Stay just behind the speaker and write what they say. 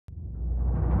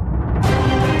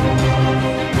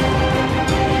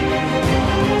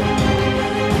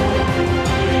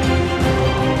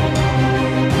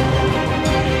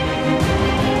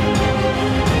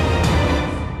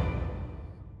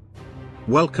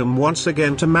Welcome once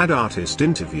again to Mad Artist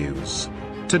Interviews.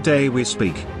 Today we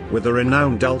speak with a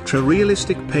renowned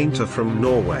ultra-realistic painter from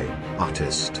Norway,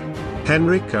 artist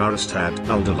Henrik Aarrestad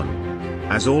Uldalen.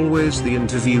 As always, the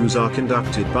interviews are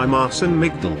conducted by Marcin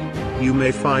Migdal. You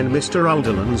may find Mr.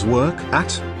 Uldalen's work at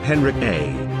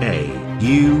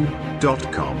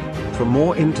henrikaau.com. For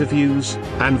more interviews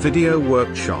and video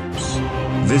workshops,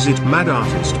 visit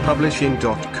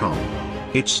madartistpublishing.com.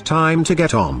 It's time to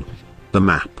get on the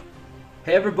map.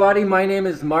 Hey everybody, my name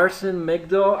is Marcin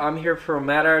Migdal. I'm here for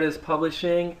Mad Artist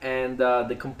Publishing and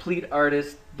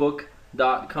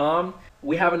thecompleteartistbook.com.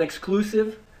 We have an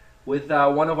exclusive with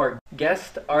one of our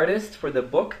guest artists for the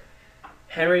book,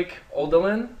 Henrik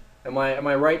Uldalen. Am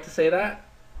I right to say that?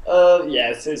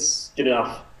 Yes, it's good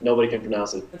enough. Nobody can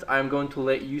pronounce it. I'm going to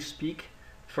let you speak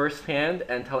firsthand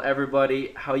and tell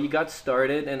everybody how you got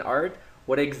started in art,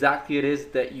 what exactly it is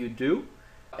that you do,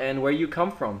 and where you come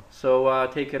from. So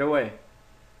take it away.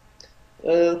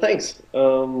 Thanks.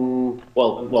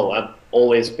 Well, I've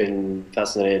always been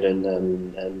fascinated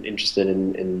and interested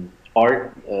in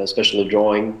art, especially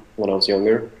drawing when I was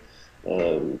younger.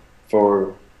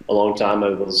 For a long time, I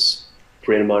was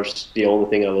pretty much the only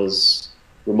thing I was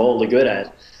remotely good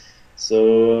at.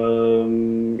 So,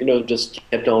 just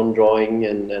kept on drawing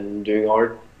and doing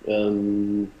art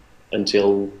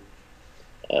until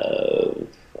I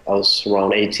was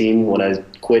around 18 when I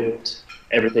quit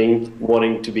everything,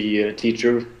 wanting to be a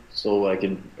teacher so I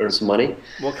could earn some money.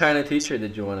 What kind of teacher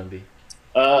did you want to be?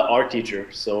 Art teacher,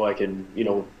 so I could,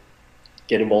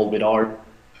 get involved with art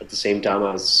at the same time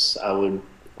as I would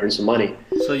earn some money.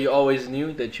 So you always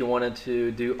knew that you wanted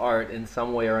to do art in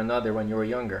some way or another when you were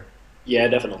younger? Yeah,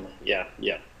 definitely. Yeah.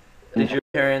 Did your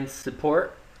parents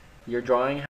support your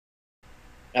drawing?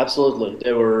 Absolutely.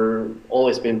 They were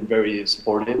always been very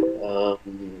supportive,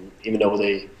 even though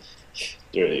they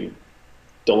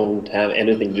don't have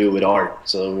anything to do with art.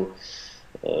 So,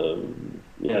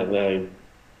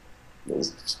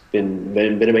 it's been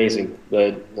amazing.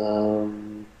 But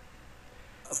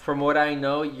from what I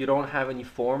know, you don't have any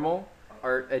formal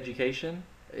art education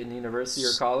in university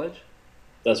or college?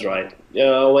 That's right. Yeah,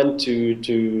 I went to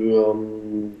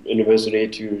university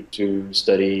to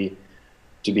study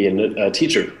to be a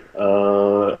teacher,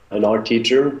 an art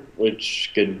teacher,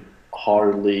 which could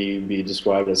hardly be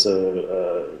described as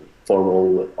a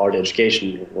formal art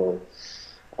education. Well,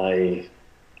 I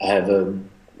have a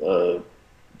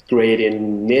grade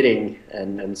in knitting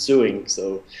and sewing,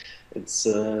 so it's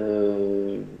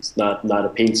not a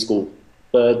paint school.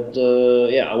 But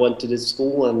I went to this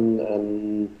school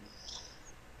and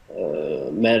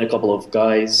met a couple of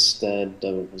guys that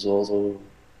was also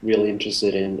really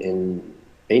interested in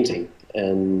painting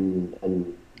and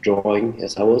drawing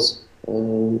as I was.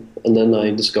 And then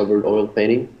I discovered oil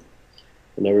painting.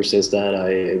 And ever since that,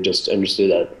 I just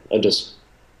understood that. I just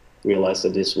realized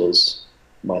that this was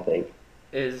my thing.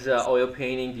 Is oil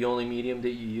painting the only medium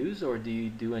that you use, or do you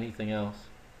do anything else?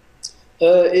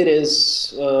 It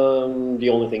is the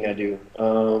only thing I do.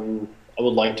 I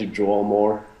would like to draw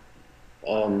more.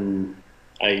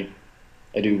 I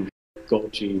do go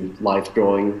to live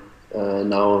drawing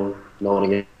now and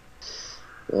again,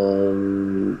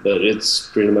 but it's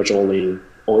pretty much only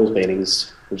oil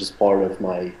paintings, which is part of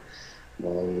my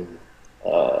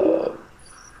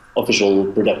official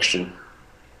production.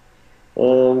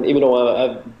 Even though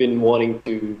I've been wanting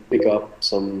to pick up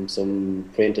some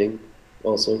printing,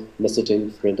 also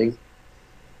mezzotint printing,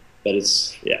 but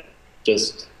it's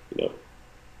just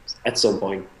at some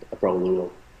point I probably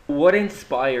will. What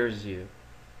inspires you?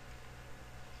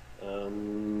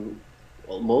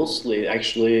 Well, mostly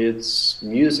actually it's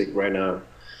music right now.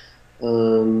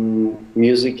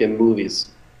 Music and movies.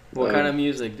 What kind of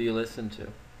music do you listen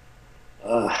to?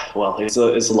 Well, it's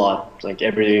a lot. Like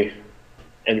every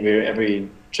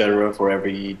genre for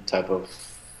every type of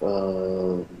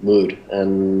mood,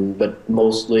 but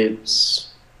mostly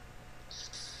it's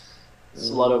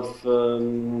a lot of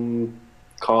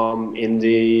calm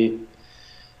indie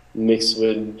mixed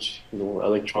with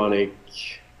electronic,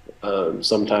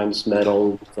 sometimes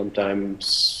metal,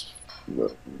 sometimes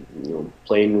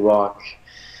plain rock,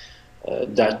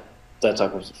 that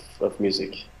type of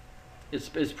music.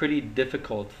 It's pretty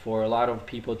difficult for a lot of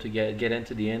people to get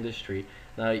into the industry.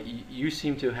 Now you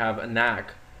seem to have a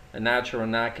natural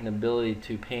knack and ability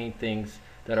to paint things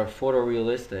that are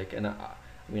photorealistic, and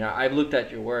I've looked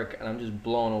at your work and I'm just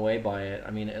blown away by it.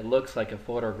 I mean, it looks like a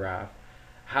photograph.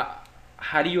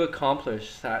 How do you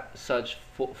accomplish such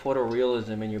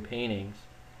photorealism in your paintings?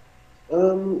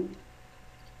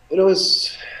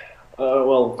 It's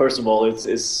well, first of all,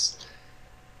 it's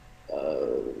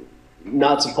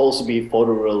not supposed to be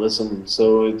photorealism.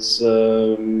 So it's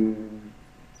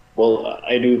well,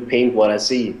 I do paint what I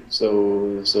see.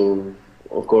 So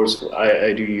of course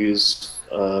I do use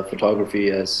photography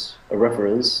as a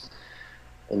reference,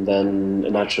 and then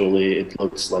naturally it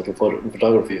looks like a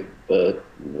photography. But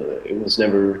it was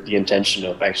never the intention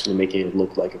of actually making it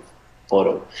look like a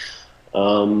photo.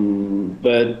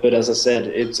 But as I said,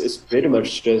 it's pretty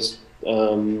much just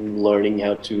learning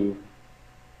how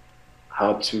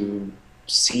to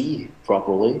see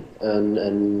properly, and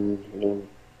you know,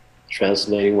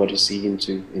 translating what you see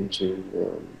into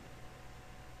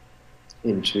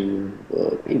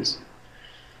things.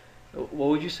 What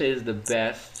would you say is the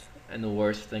best and the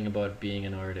worst thing about being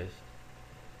an artist?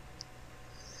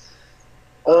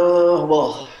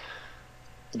 Well,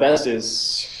 the best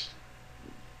is,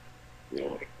 you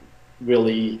know,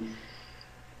 really,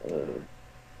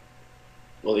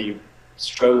 well, you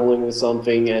struggling with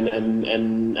something, and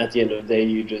at the end of the day,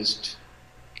 you just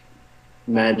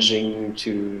managing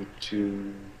to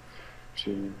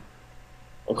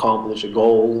accomplish a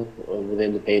goal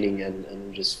within the painting,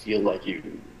 and just feel like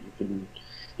you can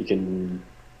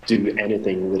do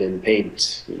anything within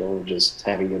paint. You know, just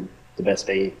having the best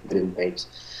day within paint.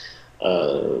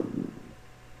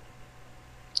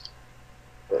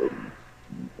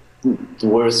 The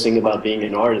worst thing about being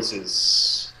an artist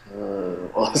is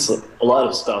also a lot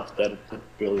of stuff that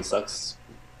really sucks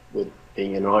with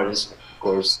being an artist. Of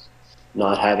course,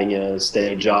 not having a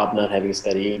steady job, not having a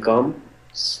steady income.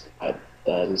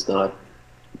 That is not,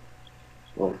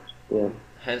 well, yeah.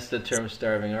 Hence the term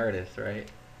starving artist, right?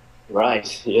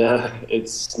 Right, yeah.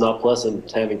 It's not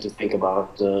pleasant having to think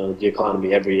about the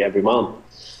economy every month.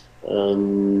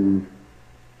 And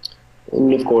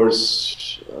of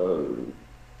course,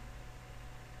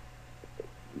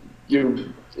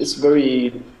 it's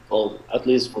very, well, at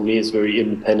least for me, it's very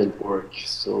independent work.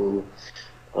 So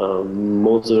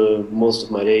most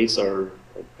of my days are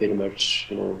pretty much,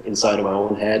 you know, inside of my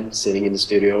own head, sitting in the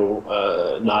studio,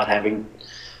 not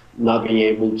being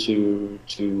able to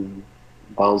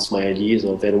bounce my ideas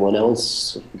off anyone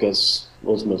else, because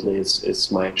ultimately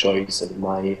it's my choice, and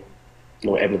my, you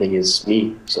know, everything is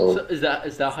me. So is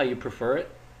that how you prefer it?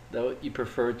 Though you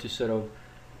prefer to sort of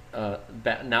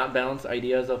not bounce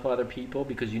ideas off other people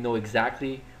because you know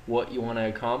exactly what you want to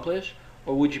accomplish,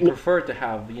 or would you prefer to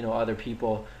have, you know, other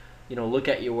people, you know, look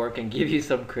at your work and give you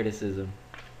some criticism?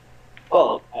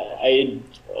 Well,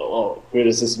 well,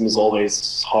 criticism is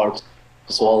always hard to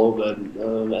swallow, but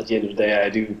at the end of the day, I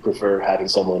do prefer having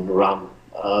someone around.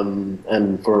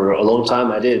 And for a long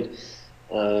time, I did.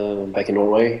 Back in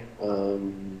Norway,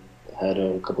 I had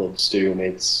a couple of studio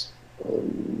mates,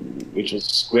 which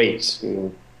was great. You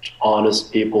know,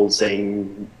 honest people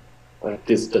saying, like,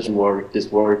 this doesn't work, this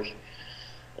work.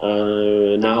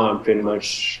 Now I'm pretty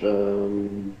much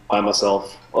by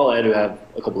myself. Well, I do have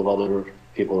a couple of other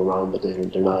people around, but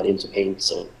they're not into paint,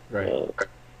 so Right.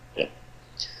 yeah.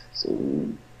 So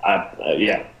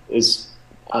yeah,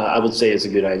 I would say it's a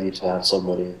good idea to have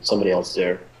somebody else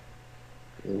there.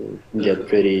 Get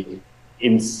pretty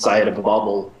inside of a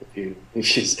bubble if you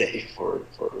stay for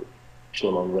too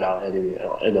long without any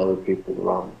other people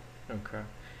around. Okay.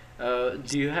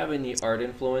 Do you have any art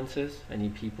influences? Any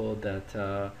people that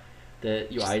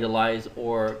you idolize,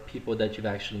 or people that you've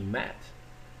actually met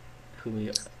whom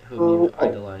you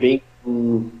idolize?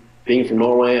 Being from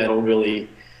Norway, I don't really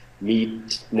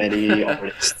meet many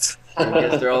artists. I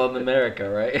guess they're all in America,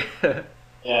 right?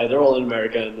 Yeah, they're all in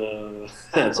America, and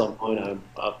at some point I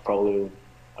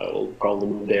will probably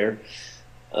move there.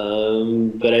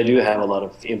 But I do have a lot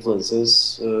of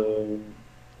influences,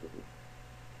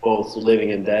 both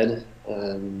living and dead.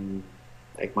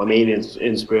 Like my main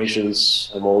inspirations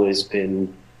have always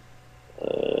been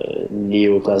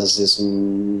neoclassicism,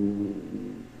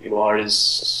 you know,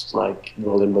 artists like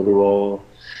Roland Bouguereau,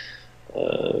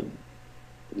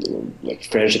 you know, like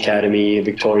French Academy,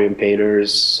 Victorian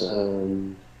painters,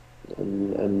 and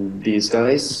these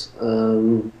guys.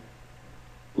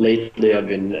 Lately, I've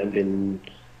been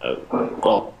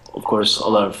well, of course, a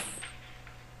lot of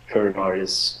current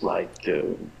artists like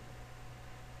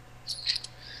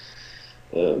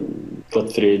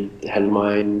Gottfried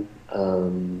Hellmein,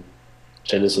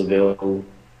 Jenny Saville,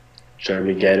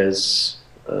 Jeremy Geddes,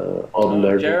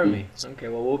 Jeremy. Okay,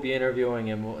 well, we'll be interviewing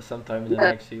him sometime in the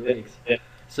next few weeks. Yeah.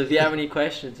 So if you have any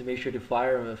questions, make sure to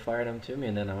fire them to me,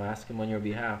 and then I'll ask him on your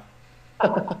behalf.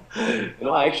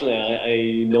 No, actually,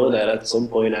 I know that at some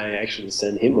point I actually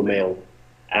sent him a mail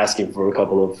asking for a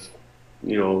couple of,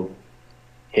 you know,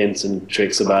 hints and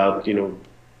tricks about, you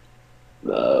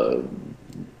know,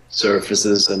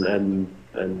 surfaces and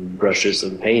brushes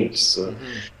and paints. So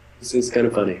it's kind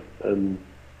of funny.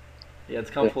 Yeah, it's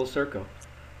come full circle.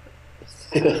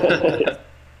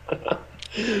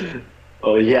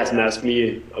 Oh, he hasn't asked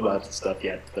me about the stuff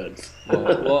yet, but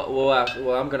well,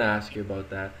 I'm gonna ask you about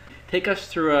that. Take us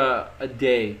through a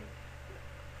day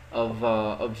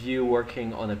of you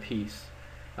working on a piece.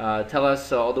 Tell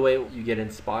us all the way you get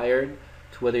inspired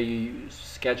to whether you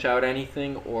sketch out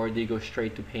anything or do you go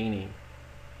straight to painting.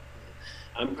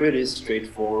 I'm pretty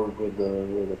straightforward with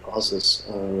the process.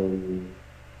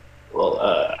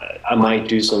 I might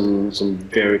do some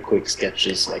very quick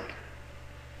sketches, like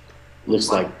looks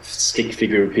like stick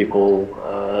figure people,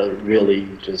 really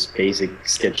just basic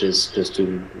sketches just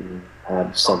to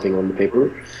have something on the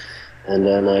paper. And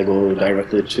then I go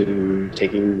directly to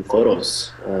taking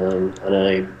photos, and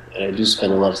I do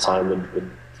spend a lot of time with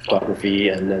photography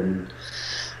and then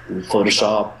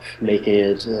Photoshop, making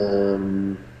it,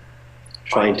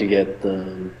 trying to get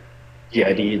the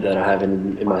idea that I have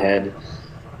in my head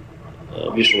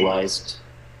visualized.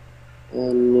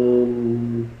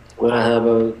 And when I have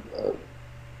a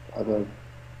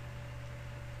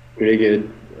pretty good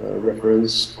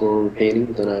reference for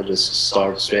painting, then I just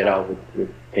start straight out with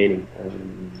painting.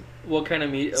 What kind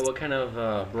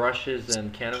of brushes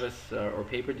and canvas or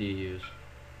paper do you use?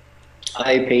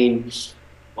 I paint.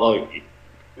 Well,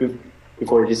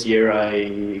 before this year, I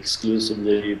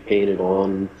exclusively painted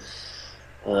on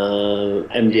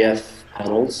MDF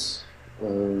panels,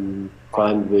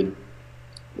 primed with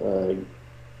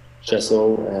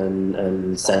gesso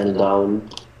and sanded down,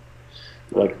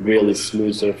 like really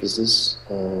smooth surfaces.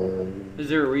 Is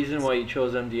there a reason why you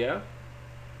chose MDF?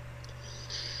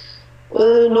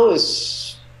 No,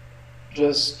 it's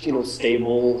just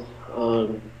stable,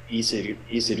 easy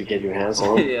to get your hands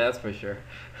on. Yeah, that's for sure.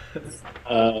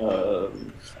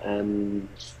 And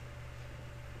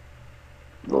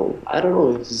no, I don't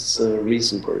know if it's a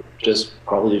reason for it.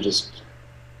 Probably just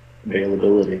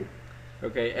availability.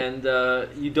 Okay, and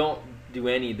you don't do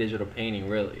any digital painting,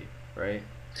 really, right?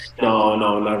 No,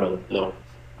 not really. No,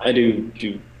 I do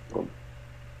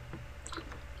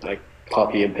like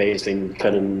copy and pasting,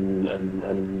 cutting,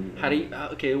 and. How do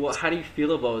you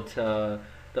feel about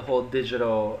the whole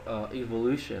digital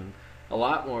evolution?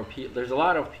 There's a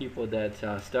lot of people that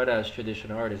start as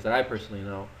traditional artists that I personally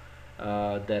know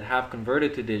that have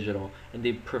converted to digital and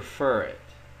they prefer it.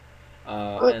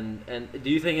 And do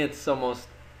you think it's almost?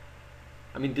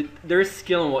 I mean, there's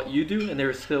skill in what you do, and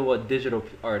there's skill in what digital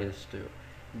artists do.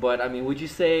 But I mean, would you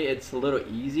say it's a little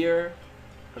easier?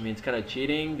 I mean, it's kind of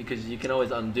cheating because you can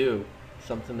always undo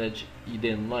something that you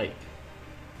didn't like.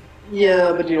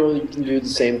 Yeah, but you can do the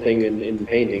same thing in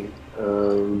painting.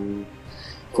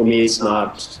 For me, it's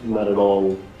not at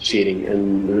all cheating.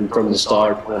 And from the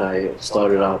start, when I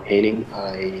started out painting,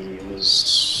 I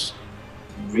was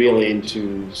really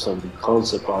into some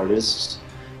concept artists,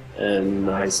 and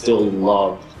I still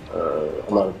love a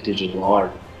lot of digital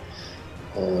art.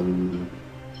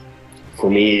 For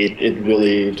me, it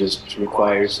really just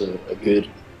requires a good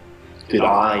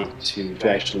eye to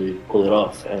actually pull it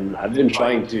off. And I've been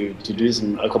trying to do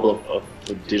a couple of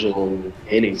digital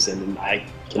paintings, and I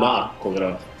cannot pull it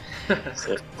off.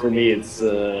 So for me, it's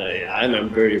I'm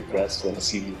very impressed when I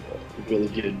see a really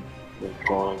good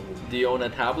drawing. Do you own a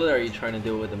tablet, or are you trying to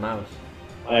do it with a mouse?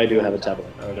 I do have a tablet.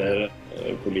 Okay.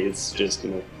 For me, it's just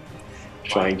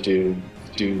trying to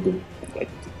do the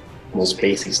most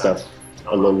basic stuff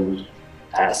a little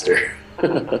faster.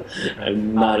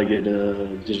 I'm not a good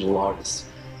digital artist,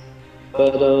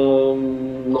 but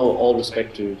no, all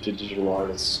respect to digital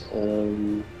artists.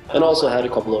 And also had a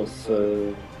couple of.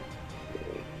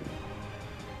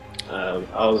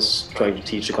 I was trying to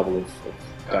teach a couple of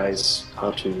guys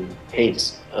how to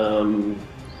paint, and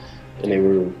they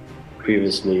were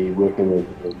previously working with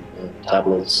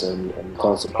tablets and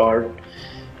concept art,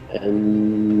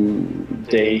 and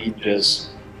they just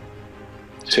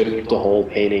took the whole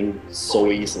painting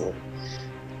so easily.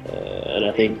 And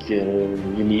I think you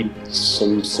need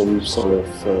some sort of.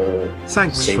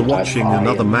 Thanks for watching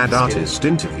another Mad Artist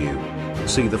interview.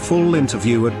 See the full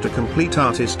interview at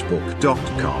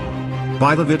thecompleteartistbook.com.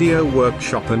 Buy the video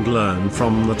workshop and learn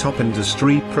from the top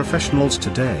industry professionals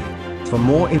today. For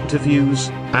more interviews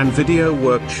and video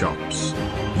workshops,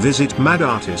 visit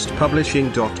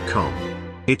madartistpublishing.com.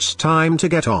 It's time to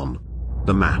get on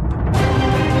the map.